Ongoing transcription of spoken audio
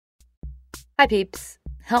Hi peeps!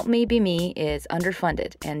 Help Me Be Me is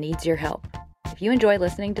underfunded and needs your help. If you enjoy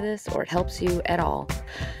listening to this or it helps you at all,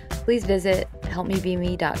 please visit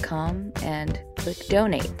helpmebeme.com and click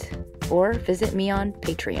donate or visit me on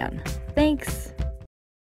Patreon. Thanks!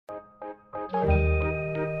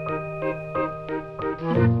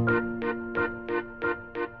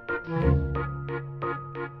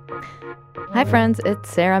 Hi friends, it's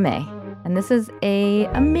Sarah May, and this is a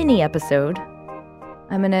mini episode.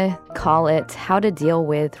 I'm going to call it How to Deal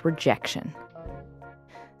with Rejection.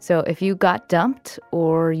 So if you got dumped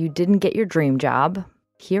or you didn't get your dream job,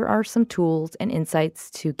 here are some tools and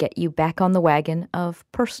insights to get you back on the wagon of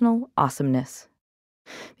personal awesomeness.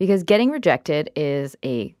 Because getting rejected is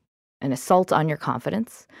an assault on your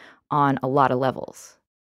confidence on a lot of levels.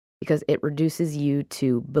 Because it reduces you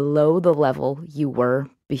to below the level you were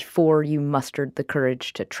before you mustered the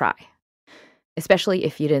courage to try, especially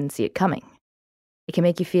if you didn't see it coming. It can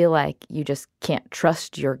make you feel like you just can't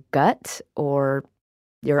trust your gut or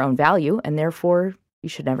your own value, and therefore you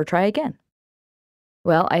should never try again.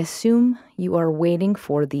 Well, I assume you are waiting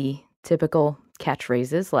for the typical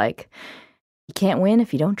catchphrases like, you can't win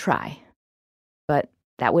if you don't try. But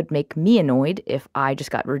that would make me annoyed if I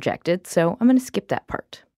just got rejected, so I'm going to skip that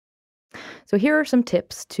part. So here are some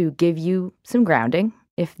tips to give you some grounding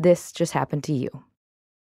if this just happened to you.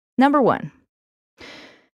 Number 1,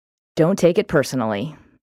 don't take it personally.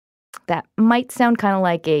 That might sound kind of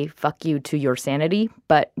like a fuck you to your sanity,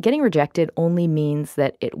 but getting rejected only means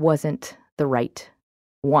that it wasn't the right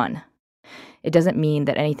one. It doesn't mean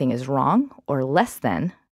that anything is wrong or less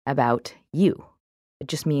than about you. It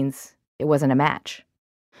just means it wasn't a match.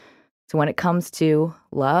 So when it comes to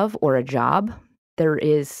love or a job, there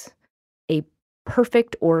is a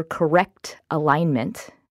perfect or correct alignment,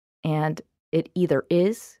 and it either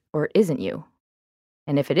is or it isn't you.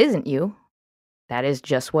 And if it isn't you, that is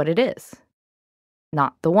just what it is,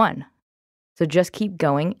 not the one. So just keep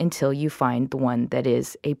going until you find the one that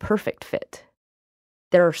is a perfect fit.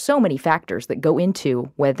 There are so many factors that go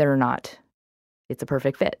into whether or not it's a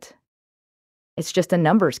perfect fit. It's just a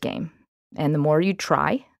numbers game. And the more you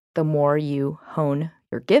try, the more you hone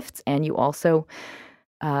your gifts, and you also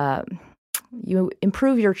you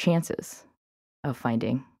improve your chances of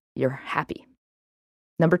finding you're happy.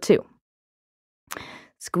 Number 2,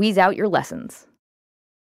 squeeze out your lessons.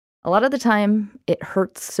 A lot of the time, it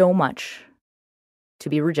hurts so much to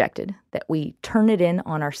be rejected that we turn it in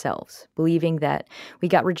on ourselves, believing that we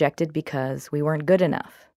got rejected because we weren't good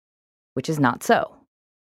enough, which is not so.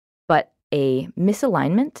 But a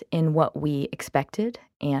misalignment in what we expected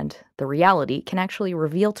and the reality can actually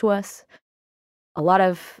reveal to us a lot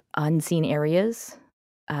of unseen areas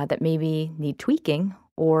that maybe need tweaking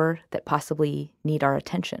or that possibly need our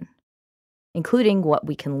attention, including what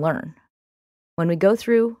we can learn. When we go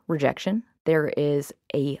through rejection, there is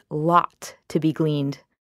a lot to be gleaned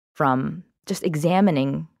from just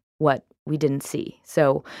examining what we didn't see.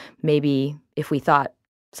 So maybe if we thought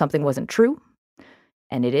something wasn't true,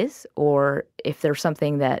 and it is, or if there's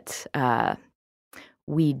something that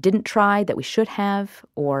we didn't try that we should have,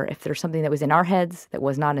 or if there's something that was in our heads that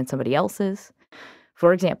was not in somebody else's.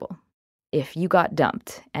 For example, if you got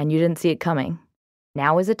dumped and you didn't see it coming,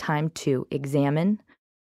 now is a time to examine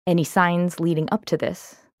any signs leading up to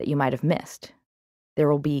this that you might have missed. There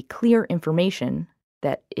will be clear information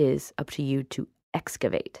that is up to you to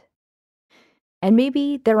excavate. And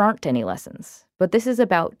maybe there aren't any lessons, but this is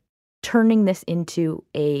about turning this into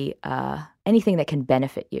anything that can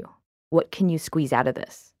benefit you. What can you squeeze out of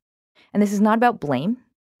this? And this is not about blame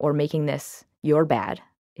or making this your bad.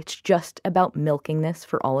 It's just about milking this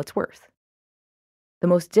for all it's worth. The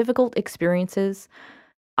most difficult experiences,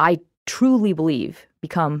 I truly believe,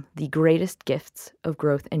 become the greatest gifts of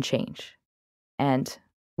growth and change. And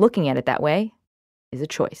looking at it that way is a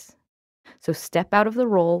choice. So step out of the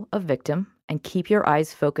role of victim and keep your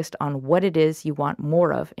eyes focused on what it is you want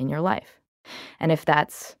more of in your life. And if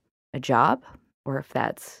that's a job or if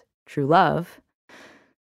that's true love,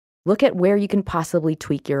 look at where you can possibly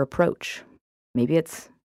tweak your approach. Maybe it's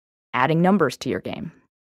adding numbers to your game.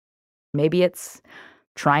 Maybe it's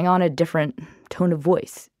trying on a different tone of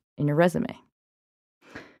voice in your resume.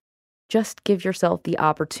 Just give yourself the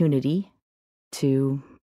opportunity to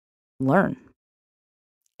learn.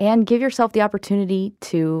 And give yourself the opportunity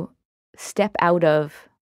to step out of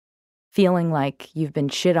feeling like you've been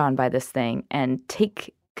shit on by this thing and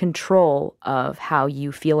take control of how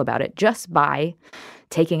you feel about it just by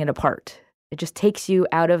taking it apart. It just takes you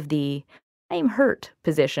out of the I'm hurt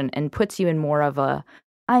position and puts you in more of a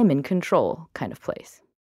I'm in control kind of place.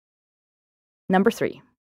 Number 3,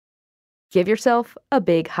 give yourself a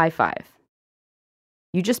big high five.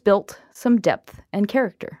 You just built some depth and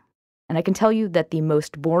character. And I can tell you that the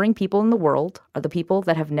most boring people in the world are the people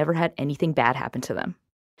that have never had anything bad happen to them.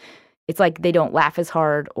 It's like they don't laugh as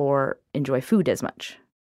hard or enjoy food as much.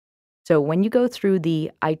 So when you go through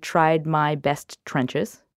the I tried my best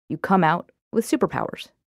trenches, you come out with superpowers.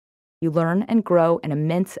 You learn and grow an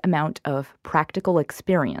immense amount of practical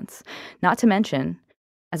experience. Not to mention,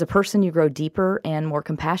 as a person, you grow deeper and more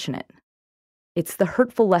compassionate. It's the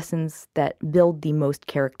hurtful lessons that build the most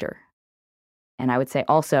character. And I would say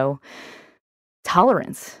also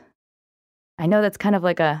tolerance. I know that's kind of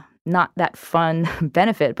like a not that fun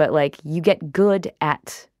benefit, but like you get good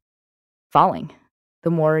at falling the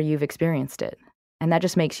more you've experienced it. And that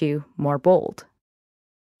just makes you more bold.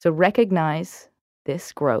 So recognize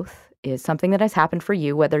this growth is something that has happened for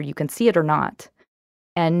you, whether you can see it or not,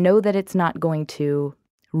 and know that it's not going to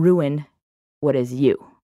ruin what is you.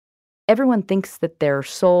 Everyone thinks that their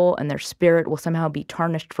soul and their spirit will somehow be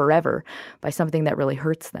tarnished forever by something that really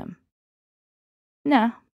hurts them. Nah,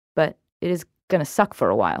 but it is going to suck for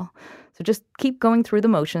a while. So just keep going through the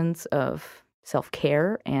motions of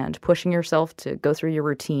self-care and pushing yourself to go through your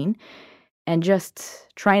routine, and just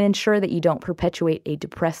try and ensure that you don't perpetuate a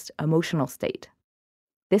depressed emotional state.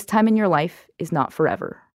 This time in your life is not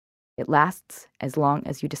forever. It lasts as long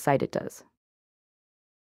as you decide it does.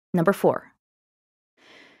 Number 4,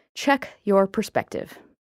 check your perspective.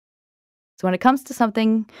 So when it comes to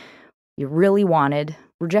something you really wanted,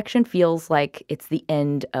 rejection feels like it's the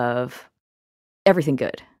end of everything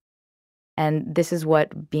good. And this is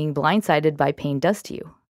what being blindsided by pain does to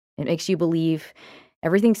you. It makes you believe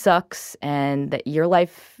everything sucks and that your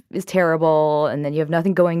life is terrible and then you have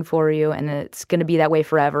nothing going for you and it's going to be that way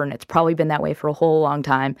forever and it's probably been that way for a whole long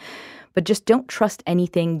time. But just don't trust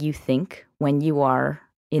anything you think when you are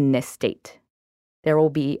in this state. There will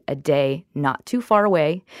be a day not too far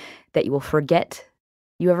away that you will forget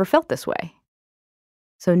you ever felt this way.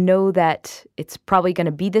 So know that it's probably going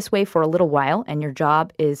to be this way for a little while, and your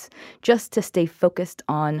job is just to stay focused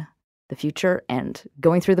on the future and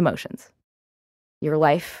going through the motions. Your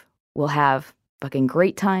life will have fucking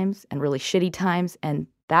great times and really shitty times, and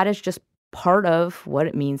that is just part of what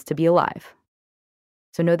it means to be alive.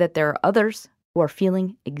 So know that there are others who are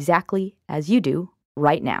feeling exactly as you do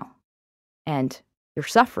right now. And you're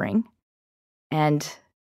suffering, and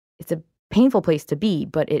it's a painful place to be,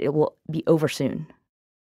 but it will be over soon.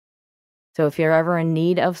 So if you're ever in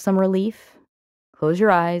need of some relief, close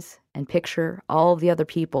your eyes and picture all of the other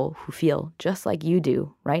people who feel just like you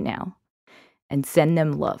do right now, and send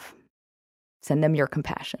them love. Send them your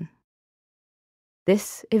compassion.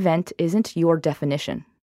 This event isn't your definition.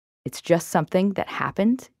 It's just something that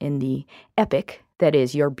happened in the epic that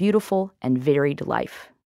is your beautiful and varied life.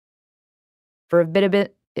 For a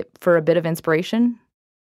bit of inspiration,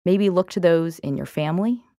 maybe look to those in your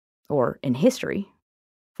family or in history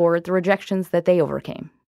for the rejections that they overcame,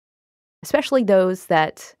 especially those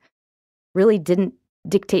that really didn't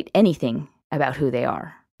dictate anything about who they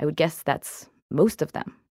are. I would guess that's most of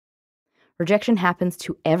them. Rejection happens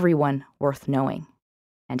to everyone worth knowing,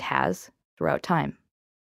 and has throughout time.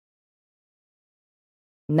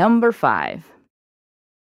 Number 5,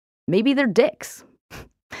 maybe they're dicks.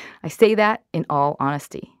 I say that in all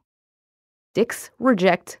honesty. Dicks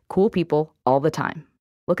reject cool people all the time.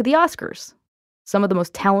 Look at the Oscars. Some of the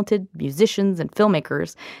most talented musicians and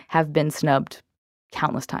filmmakers have been snubbed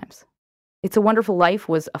countless times. It's a Wonderful Life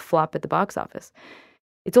was a flop at the box office.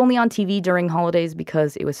 It's only on TV during holidays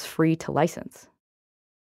because it was free to license.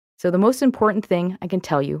 So the most important thing I can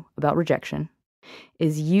tell you about rejection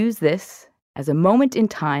is use this as a moment in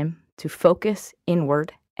time to focus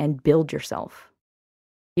inward and build yourself.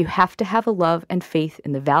 You have to have a love and faith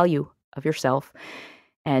in the value of yourself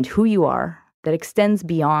and who you are that extends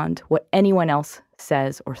beyond what anyone else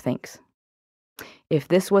says or thinks. If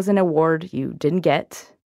this was an award you didn't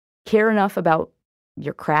get, care enough about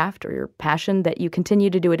your craft or your passion that you continue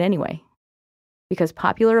to do it anyway. Because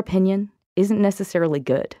popular opinion isn't necessarily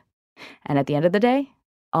good. And at the end of the day,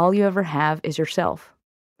 all you ever have is yourself.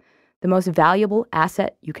 The most valuable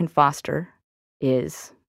asset you can foster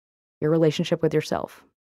is your relationship with yourself.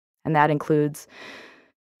 And that includes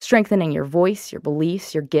strengthening your voice, your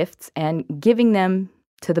beliefs, your gifts, and giving them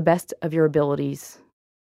to the best of your abilities,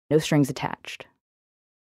 no strings attached.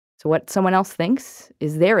 So what someone else thinks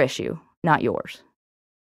is their issue, not yours.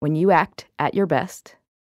 When you act at your best,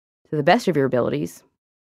 to the best of your abilities,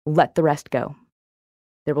 let the rest go.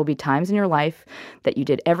 There will be times in your life that you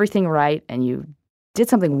did everything right and you did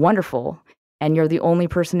something wonderful, and you're the only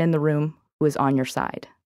person in the room who is on your side.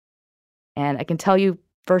 And I can tell you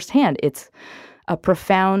firsthand, it's a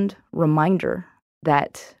profound reminder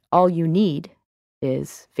that all you need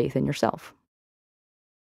is faith in yourself.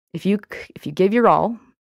 If you give your all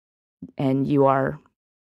and you are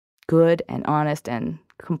good and honest and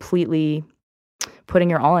completely putting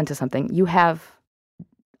your all into something, you've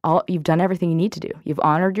done everything you need to do. You've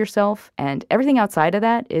honored yourself, and everything outside of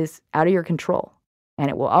that is out of your control, and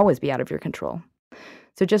it will always be out of your control.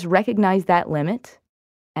 So just recognize that limit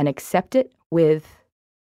and accept it with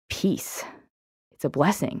peace. It's a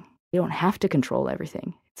blessing. You don't have to control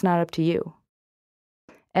everything. It's not up to you.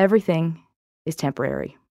 Everything is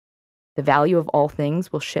temporary. The value of all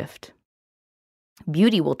things will shift.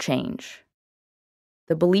 Beauty will change.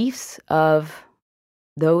 The beliefs of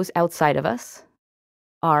those outside of us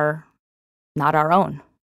are not our own.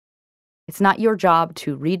 It's not your job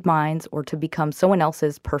to read minds or to become someone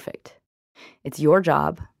else's perfect. It's your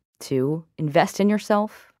job to invest in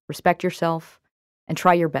yourself, respect yourself, and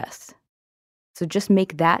try your best. So just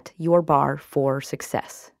make that your bar for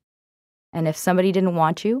success. And if somebody didn't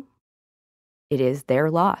want you, it is their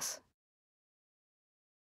loss.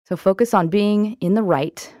 So focus on being in the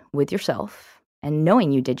right with yourself and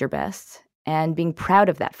knowing you did your best and being proud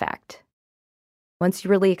of that fact. Once you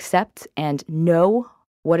really accept and know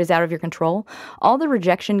what is out of your control, all the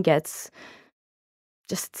rejection gets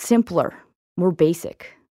just simpler, more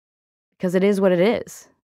basic, because it is what it is.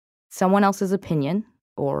 Someone else's opinion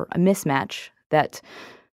or a mismatch that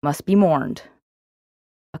must be mourned,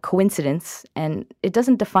 a coincidence, and it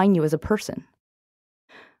doesn't define you as a person.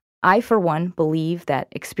 I, for one, believe that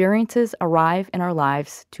experiences arrive in our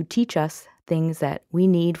lives to teach us things that we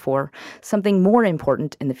need for something more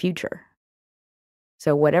important in the future.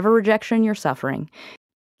 So whatever rejection you're suffering,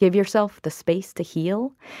 give yourself the space to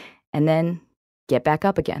heal and then get back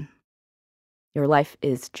up again. Your life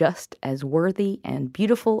is just as worthy and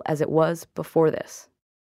beautiful as it was before this.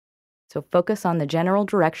 So focus on the general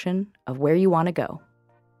direction of where you want to go.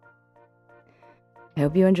 I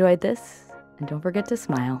hope you enjoyed this, and don't forget to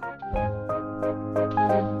smile.